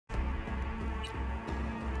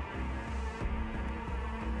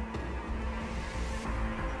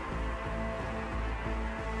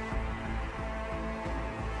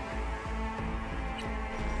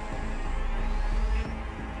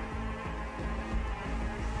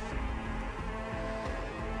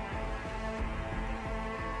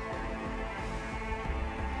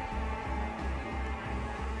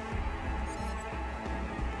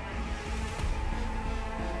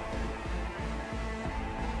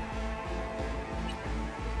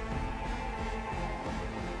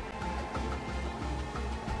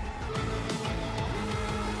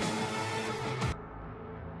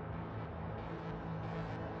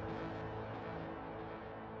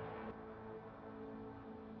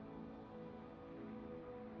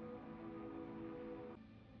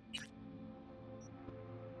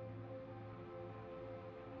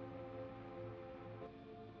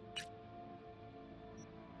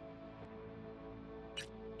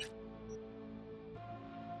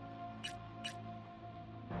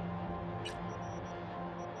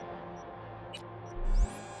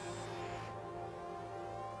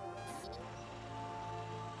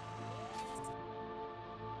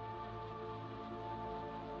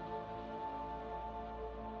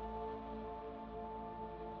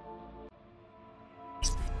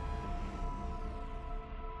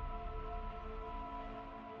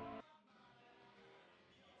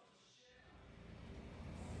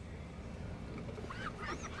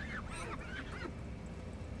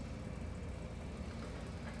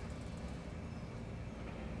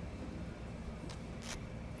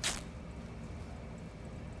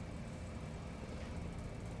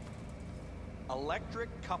Electric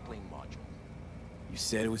coupling module. You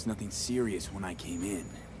said it was nothing serious when I came in.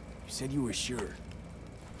 You said you were sure.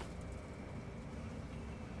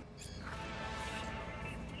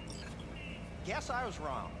 Guess I was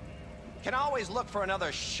wrong. Can always look for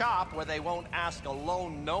another shop where they won't ask a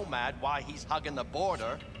lone nomad why he's hugging the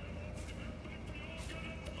border.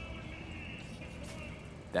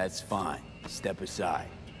 That's fine. Step aside.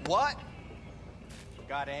 What?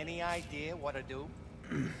 Got any idea what to do?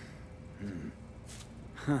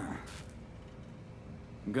 Huh.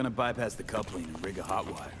 I'm gonna bypass the coupling and rig a hot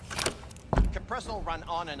wire. Compressor will run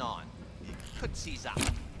on and on. It could seize up.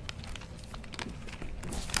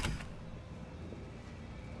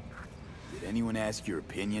 Did anyone ask your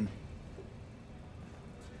opinion?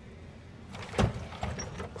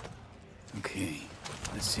 Okay,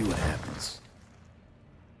 let's see what happens.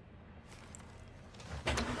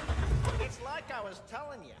 It's like I was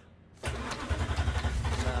telling you.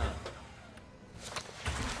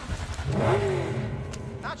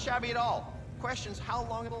 Not shabby at all. Question's how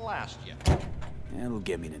long it'll last you. That'll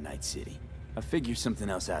get me to Night City. I'll figure something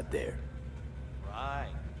else out there. Right.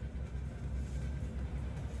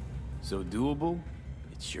 So doable?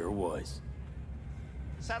 It sure was.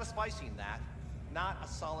 Satisficing that, not a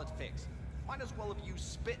solid fix. Might as well have used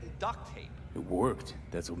spit and duct tape. It worked.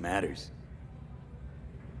 That's what matters.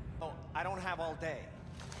 Oh, I don't have all day.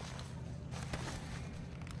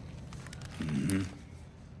 Mm-hmm.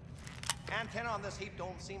 Antenna on this heap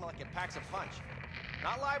don't seem like it packs a punch.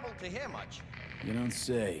 Not liable to hear much. You don't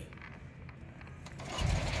say.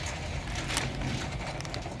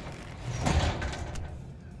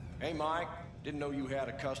 Hey, Mike. Didn't know you had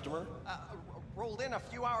a customer. Rolled in a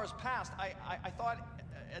few hours past. I thought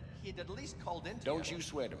he'd at least called in to Don't you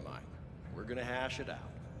sweat it, Mike. We're gonna hash it out.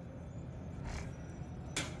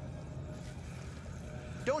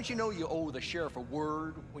 Don't you know you owe the sheriff a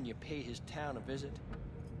word when you pay his town a visit?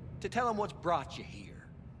 To tell him what's brought you here.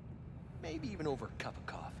 Maybe even over a cup of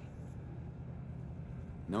coffee.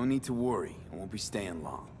 No need to worry. I won't be staying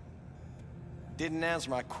long. Didn't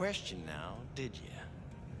answer my question now, did you?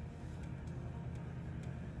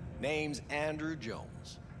 Name's Andrew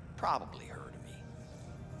Jones. Probably heard of me.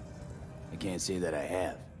 I can't say that I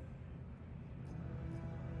have.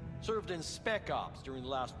 Served in Spec Ops during the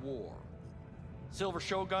last war. Silver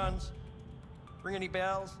Shoguns? Ring any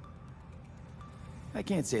bells? I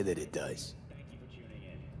can't say that it does.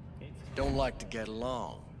 Don't like to get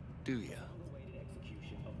along, do you?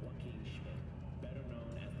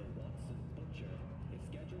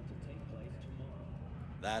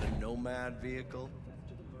 That a Nomad vehicle?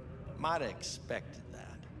 Might have expected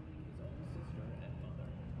that.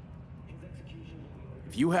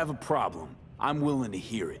 If you have a problem, I'm willing to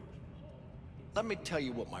hear it. Let me tell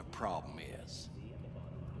you what my problem is.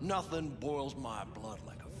 Nothing boils my blood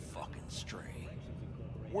like a fucking string.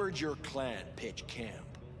 Where'd your clan pitch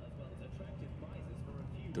camp?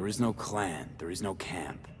 There is no clan. There is no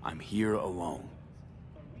camp. I'm here alone.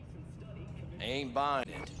 Ain't buying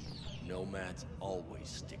it. Nomads always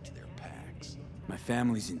stick to their packs. My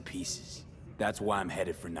family's in pieces. That's why I'm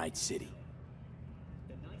headed for Night City.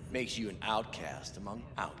 Makes you an outcast among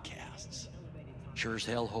outcasts. Sure as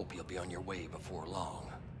hell hope you'll be on your way before long.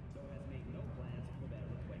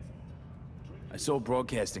 I saw a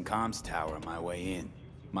broadcasting comms tower on my way in.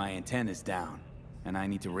 My antenna's down, and I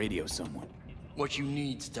need to radio someone. What you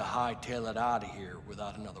need's to hightail it out of here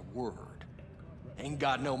without another word. Ain't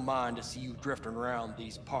got no mind to see you drifting around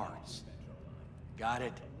these parts. Got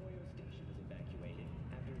it?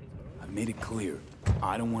 I've made it clear.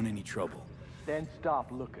 I don't want any trouble. Then stop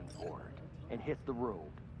looking for it, and hit the road,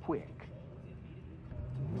 quick.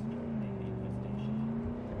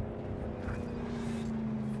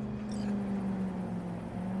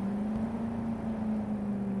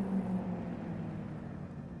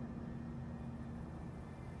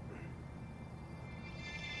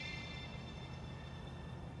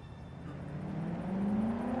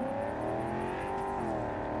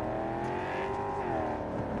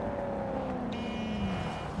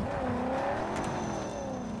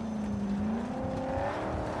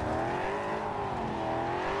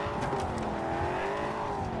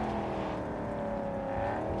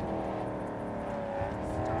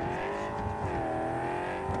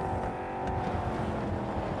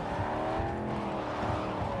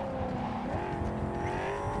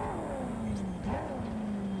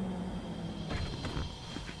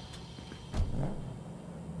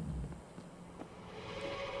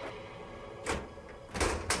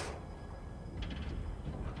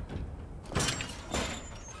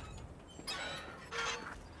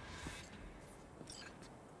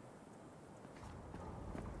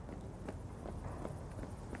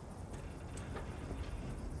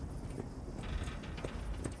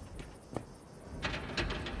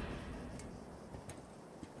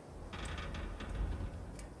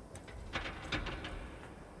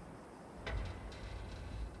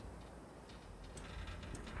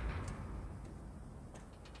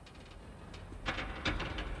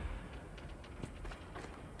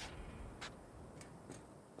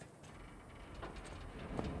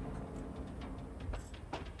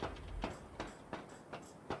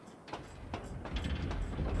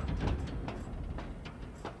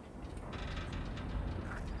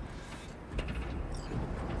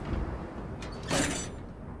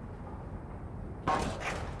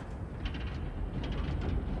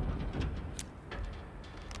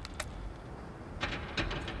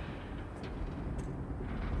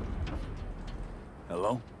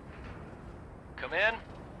 Hello? Come in.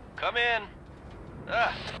 Come in.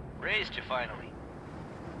 Ah, raised you finally.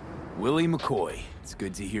 Willie McCoy. It's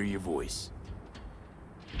good to hear your voice.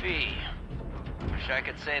 Fee. Wish I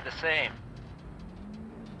could say the same.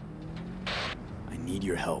 I need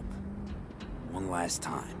your help. One last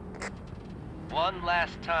time. One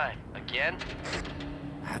last time. Again?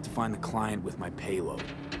 I have to find the client with my payload,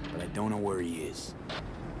 but I don't know where he is.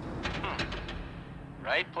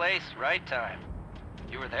 Right place, right time.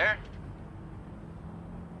 You were there?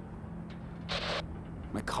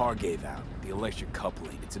 My car gave out. The electric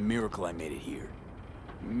coupling. It's a miracle I made it here.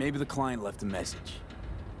 Maybe the client left a message.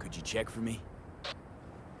 Could you check for me?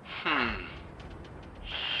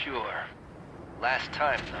 Sure. Last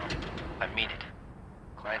time, though. I mean it.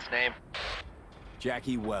 Client's name?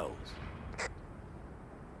 Jackie Wells.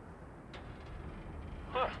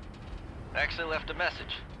 Huh. Actually left a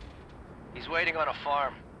message. He's waiting on a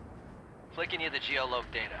farm. Flicking you the geoloc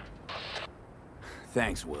data.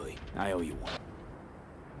 Thanks, Willie. I owe you one.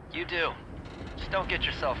 You do. Just don't get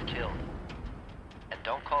yourself killed. And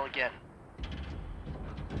don't call again.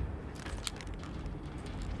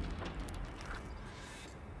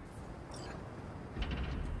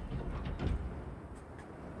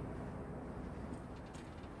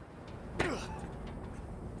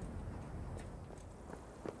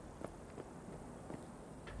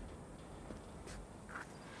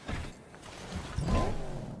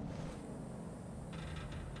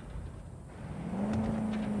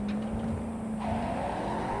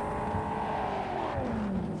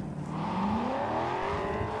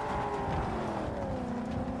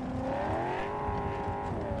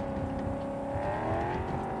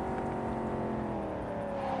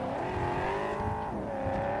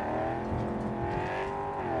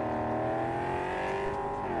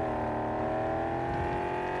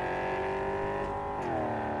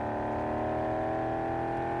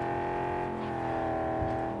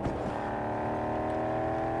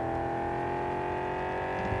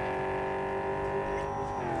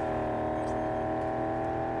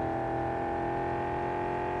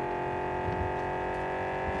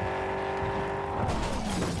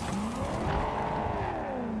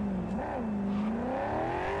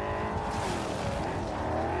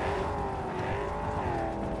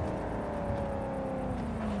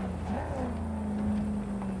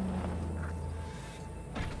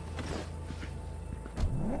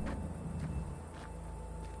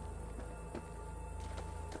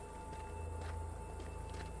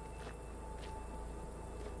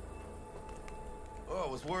 Oh, I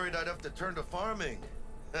was worried I'd have to turn to farming.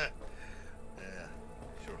 Yeah,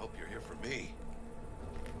 sure hope you're here for me.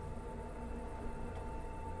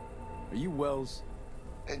 Are you Wells?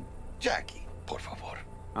 And Jackie, por favor.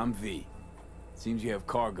 I'm V. Seems you have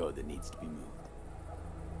cargo that needs to be moved.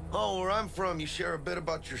 Oh, where I'm from, you share a bit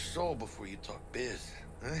about your soul before you talk biz,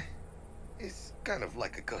 huh? It's kind of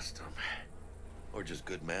like a custom. Or just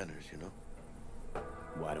good manners, you know?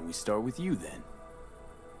 Why don't we start with you, then?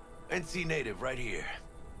 NC native, right here.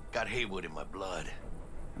 Got Haywood in my blood.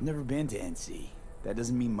 I've never been to NC. That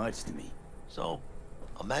doesn't mean much to me. So,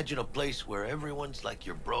 imagine a place where everyone's like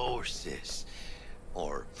your bro or sis.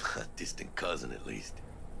 Or a distant cousin, at least.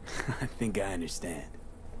 I think I understand.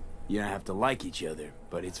 You don't have to like each other,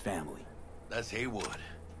 but it's family. That's Haywood.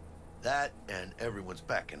 That and everyone's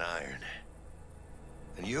back in iron.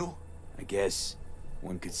 And you? I guess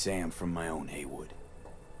one could say I'm from my own Haywood.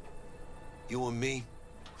 You and me,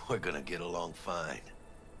 we're gonna get along fine.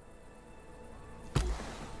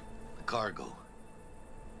 The cargo.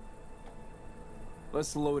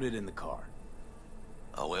 Let's load it in the car.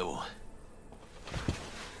 A huevo.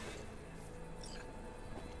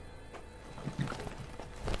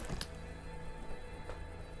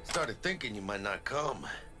 Started thinking you might not come.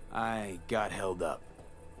 I got held up.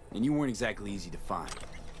 And you weren't exactly easy to find.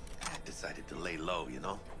 I decided to lay low, you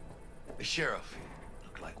know? The sheriff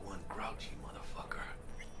looked like one grouchy motherfucker.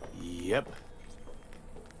 Yep.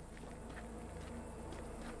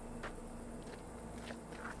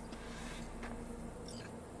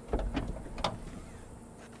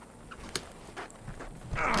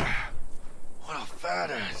 What a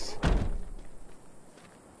fat ass.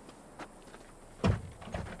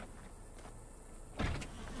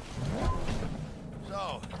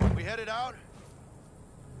 So, we headed out?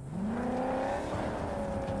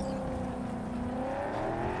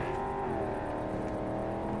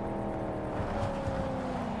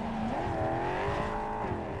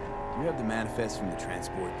 You have the manifest from the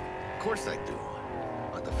transport? Of course I do.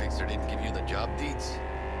 But the fixer didn't give you the job deeds?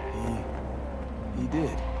 He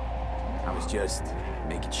did. I was just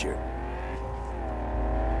making sure.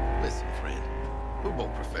 Listen, friend. We're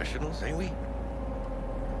both professionals, ain't we?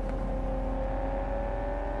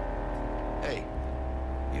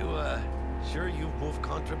 Sure you've moved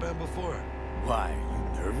contraband before? Why, are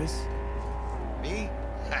you nervous? Me?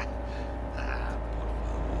 Por favor.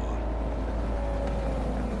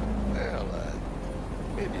 Well,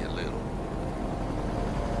 maybe a little.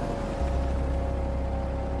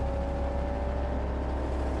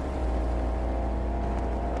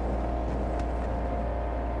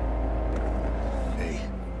 Hey,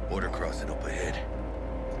 border crossing up ahead.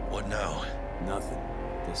 What now? Nothing.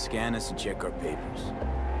 They'll scan us and check our papers.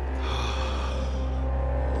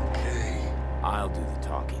 Okay. I'll do the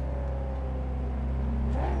talking.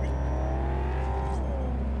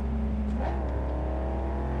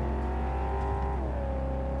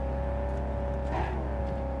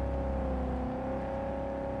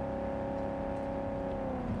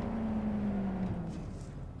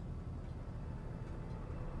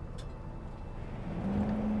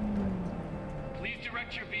 Please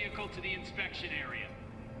direct your vehicle to the inspection area.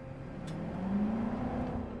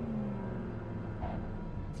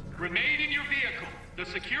 Remain in your vehicle. The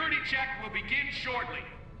security check will begin shortly.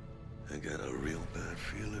 I got a real bad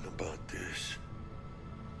feeling about this.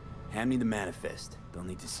 Hand me the manifest. They'll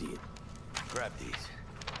need to see it. Grab these.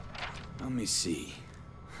 Let me see.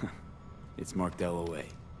 It's marked LOA.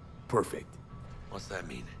 Perfect. What's that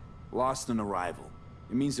mean? Lost on arrival.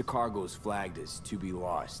 It means the cargo is flagged as to be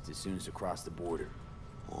lost as soon as they cross the border.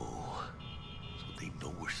 Oh, so they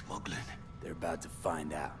know we're smuggling. They're about to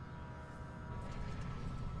find out.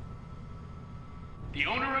 The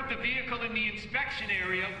owner of the vehicle in the inspection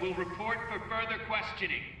area will report for further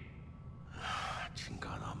questioning.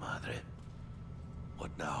 Chingada madre.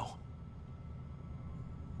 What now?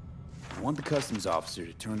 I want the customs officer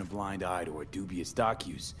to turn a blind eye to our dubious dock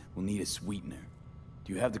use. We'll need a sweetener.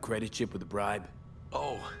 Do you have the credit chip with the bribe?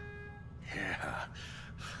 Oh, yeah.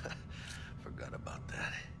 Forgot about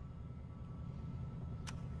that.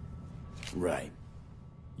 Right.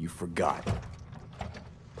 You forgot.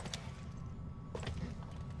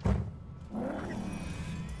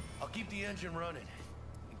 I'll keep the engine running,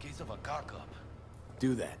 in case of a cock-up.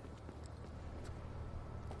 Do that.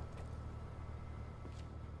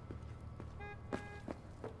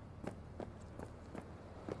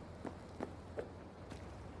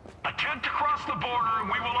 Attempt to cross the border and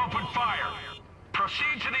we will open fire.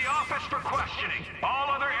 Proceed to the office for questioning. All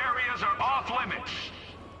other areas are off limits.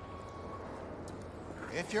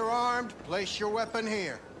 If you're armed, place your weapon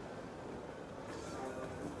here.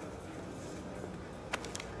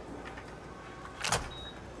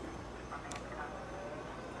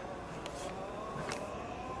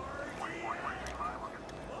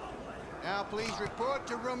 Now please report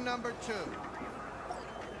to room number 2.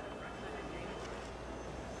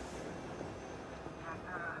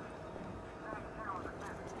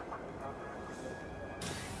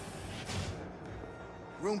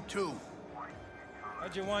 Room 2.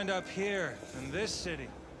 How'd you wind up here, in this city?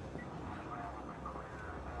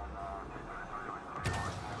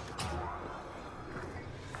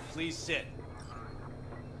 Please sit.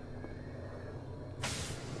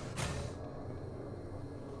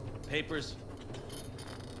 Papers?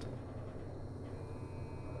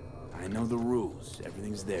 I know the rules.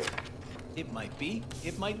 Everything's there. It might be,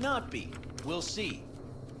 it might not be. We'll see.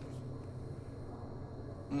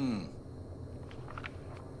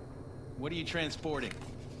 What are you transporting?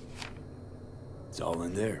 It's all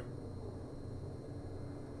in there.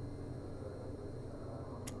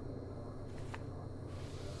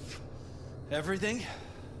 Everything?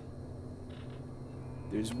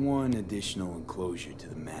 There's one additional enclosure to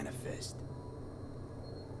the manifest.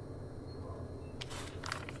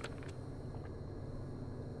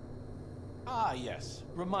 Ah, yes.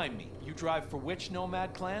 Remind me, you drive for which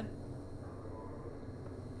Nomad clan?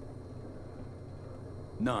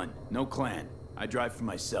 None. No clan. I drive for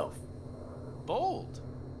myself. Bold.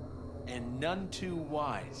 And none too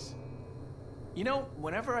wise. You know,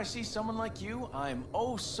 whenever I see someone like you, I'm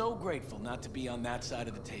oh so grateful not to be on that side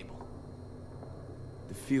of the table.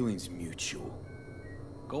 The feeling's mutual.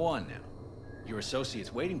 Go on now. Your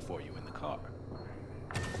associate's waiting for you in the car.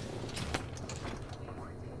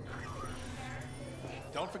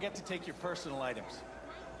 Don't forget to take your personal items.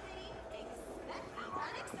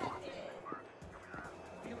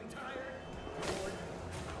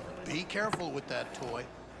 Be careful with that toy.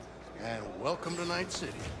 And welcome to Night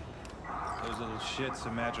City. Those little shits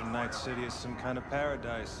imagine Night City as some kind of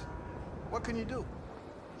paradise. What can you do?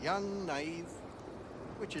 Young, naive,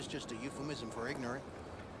 which is just a euphemism for ignorant.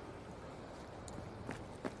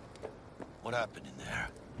 What happened in there?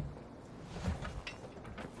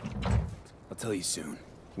 I'll tell you soon.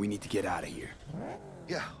 We need to get out of here.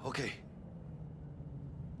 Yeah, okay.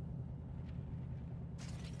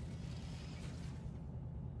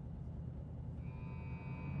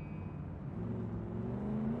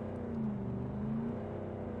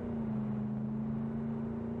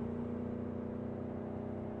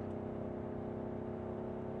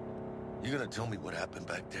 You gonna tell me what happened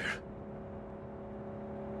back there?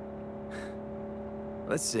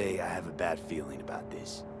 Let's say I have a bad feeling about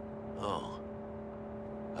this. Oh.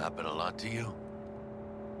 Happened a lot to you?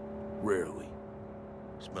 Rarely.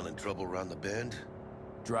 Smelling trouble around the bend?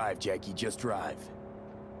 Drive, Jackie, just drive.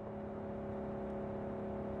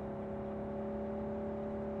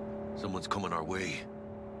 Someone's coming our way.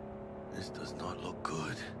 This does not look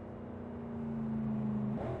good.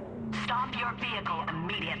 Stop your vehicle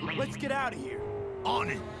immediately. Let's get out of here. On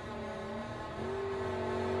it!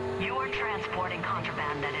 You are transporting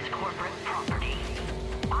contraband that is corporate property.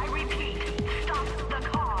 I repeat, stop the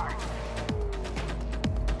car.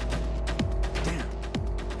 Damn.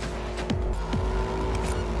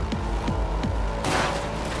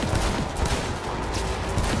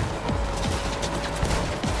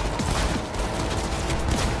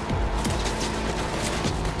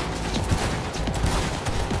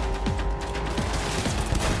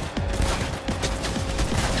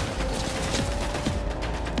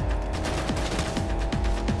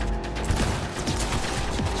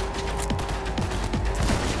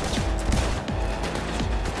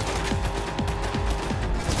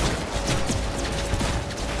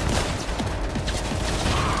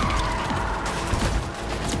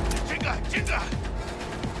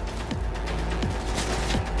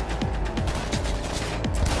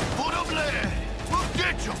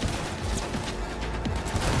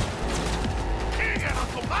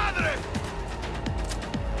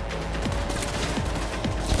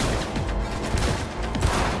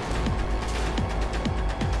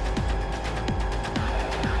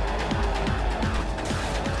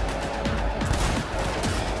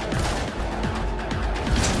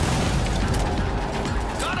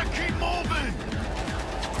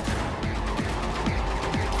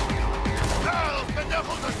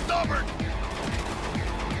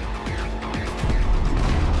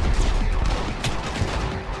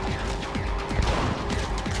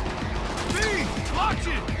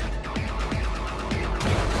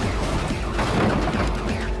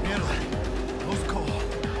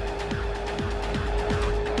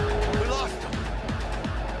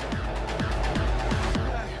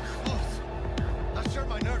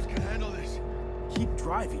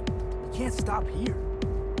 Driving. You can't stop here.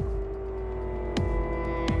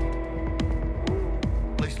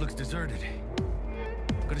 Place looks deserted.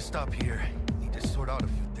 Gonna stop here. Need to sort out a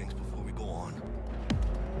few things before we go on.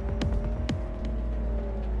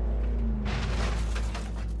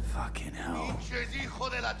 Fucking hell. Pinches hijo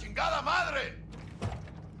de la chingada madre!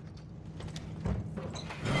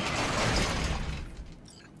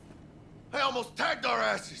 I almost tagged our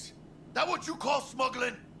asses. That what you call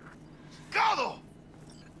smuggling? Gado!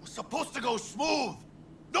 Was supposed to go smooth.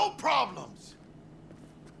 No problems.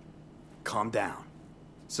 Calm down.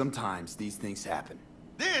 Sometimes these things happen.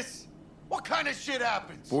 This? What kind of shit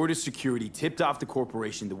happens? Border security tipped off the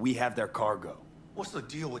corporation that we have their cargo. What's the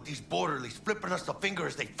deal with these borderlies flipping us the finger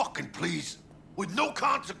as they fucking please? With no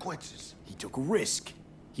consequences? He took a risk.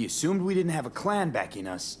 He assumed we didn't have a clan backing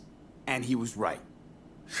us, and he was right.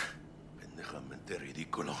 Pendejamente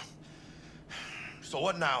ridículo. So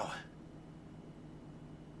what now?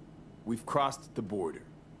 We've crossed the border.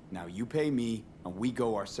 Now you pay me, and we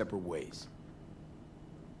go our separate ways.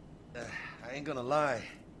 I ain't gonna lie.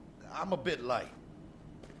 I'm a bit light.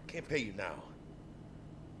 Can't pay you now.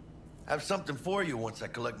 I have something for you once I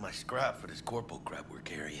collect my scrap for this corpo crap we're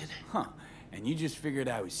carrying. Huh. And you just figured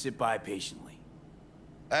I would sit by patiently.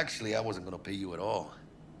 Actually, I wasn't gonna pay you at all.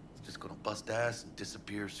 I was just gonna bust ass and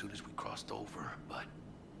disappear as soon as we crossed over, but...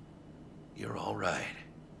 you're all right.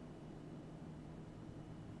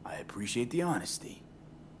 I appreciate the honesty.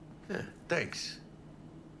 Yeah, thanks.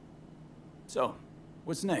 So,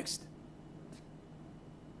 what's next?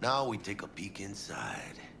 Now we take a peek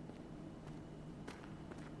inside.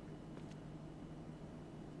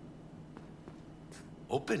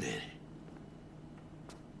 Open it.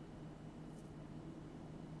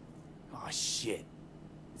 Oh shit.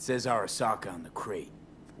 It says Arasaka on the crate.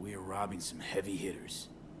 We are robbing some heavy hitters.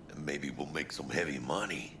 And maybe we'll make some heavy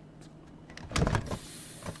money.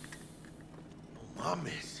 Oh,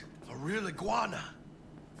 mames. A real iguana.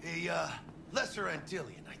 A, lesser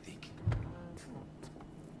Antillean, I think.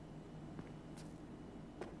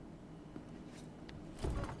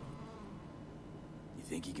 You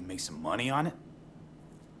think you can make some money on it?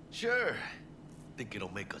 Sure. Think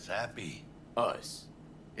it'll make us happy. Us?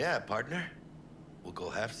 Yeah, partner. We'll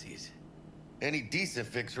go halfsies. Any decent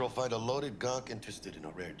fixer will find a loaded gonk interested in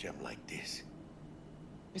a rare gem like this.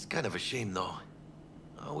 It's kind of a shame, though.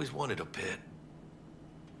 I always wanted a pet.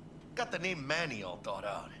 Got the name Manny all thought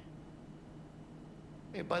out.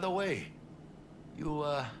 Hey, by the way, you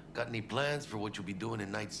Got any plans for what you'll be doing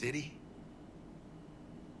in Night City?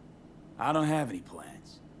 I don't have any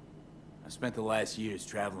plans. I spent the last years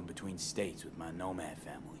traveling between states with my Nomad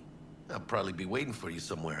family. I'll probably be waiting for you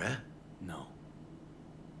somewhere, eh? No.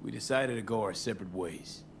 We decided to go our separate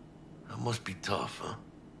ways. That must be tough, huh?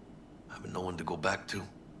 Having no one to go back to.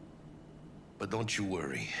 But don't you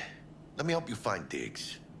worry. Let me help you find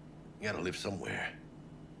digs. You gotta live somewhere.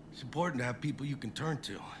 It's important to have people you can turn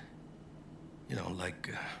to. You know, like,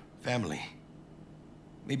 family.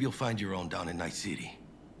 Maybe you'll find your own down in Night City.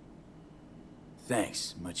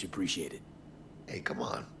 Thanks, much appreciated. Hey, come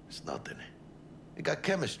on. It's nothing. We got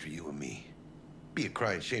chemistry, you and me. Be a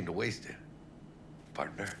crying shame to waste it.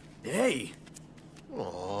 Partner. Hey!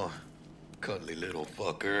 Aw, cuddly little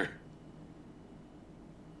fucker.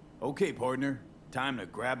 Okay, partner. Time to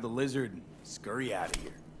grab the lizard and scurry out of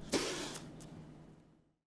here.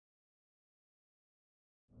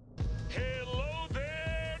 Hello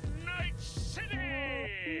there, Night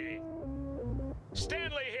City!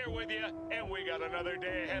 Stanley here with you, and we got another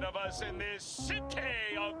day ahead of us in this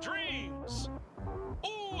city of dreams.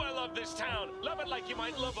 Ooh, I love this town. Love it like you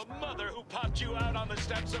might love a mother who popped you out on the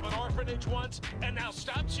steps of an orphanage once and now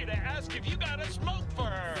stops you to ask if you got a smoke for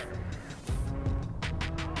her.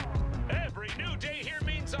 Every new day here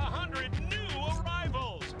means 100 new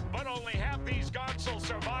arrivals, but only half these gonks will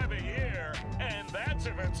survive a year, and that's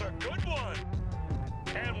if it's a good one.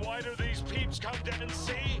 And why do these peeps come down and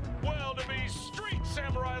see? Well, to be street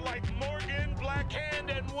samurai like Morgan, Blackhand,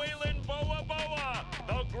 and Waylon Boa Boa.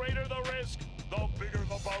 The greater the risk, the bigger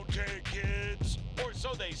the bounty, kids. Or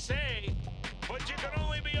so they say. But you can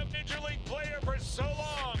only be a Major League player for so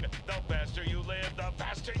long. The faster you live, the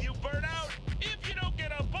faster you burn out. If you don't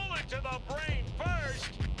get a bullet to the brain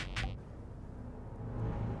first.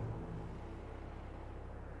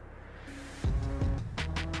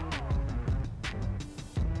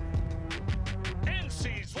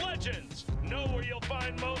 NC's Legends. Know where you'll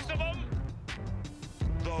find most of them?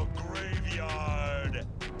 The graveyard.